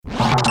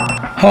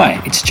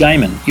Hi, it's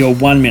Jaemin, your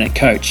 1-minute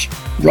coach.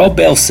 Rob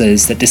Bell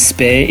says that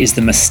despair is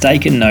the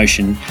mistaken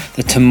notion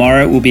that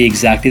tomorrow will be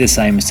exactly the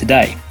same as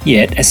today.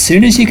 Yet, as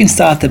soon as you can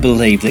start to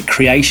believe that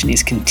creation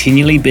is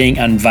continually being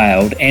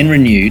unveiled and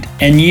renewed,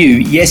 and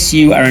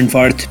you are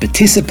invited to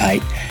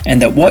participate,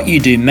 and that what you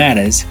do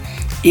matters,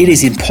 it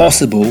is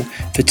impossible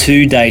for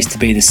 2 days to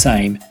be the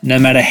same, no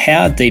matter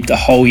how deep the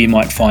hole you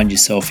might find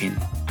yourself in.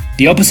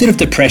 The opposite of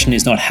depression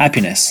is not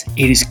happiness,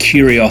 it is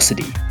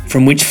curiosity,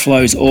 from which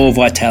flows all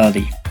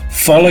vitality.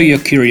 Follow your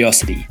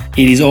curiosity.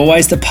 It is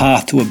always the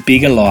path to a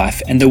bigger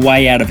life and the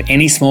way out of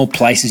any small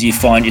places you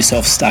find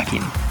yourself stuck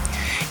in.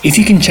 If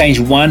you can change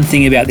one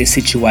thing about this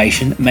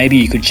situation, maybe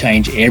you could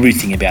change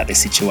everything about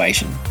this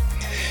situation.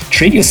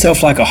 Treat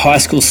yourself like a high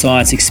school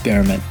science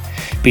experiment.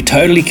 Be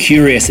totally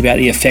curious about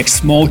the effects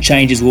small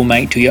changes will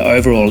make to your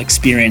overall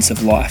experience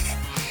of life.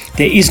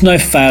 There is no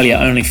failure,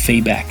 only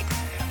feedback.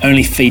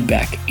 Only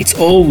feedback. It's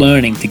all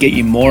learning to get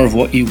you more of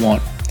what you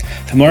want.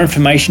 For more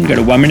information, go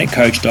to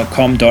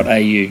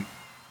oneminutecoach.com.au.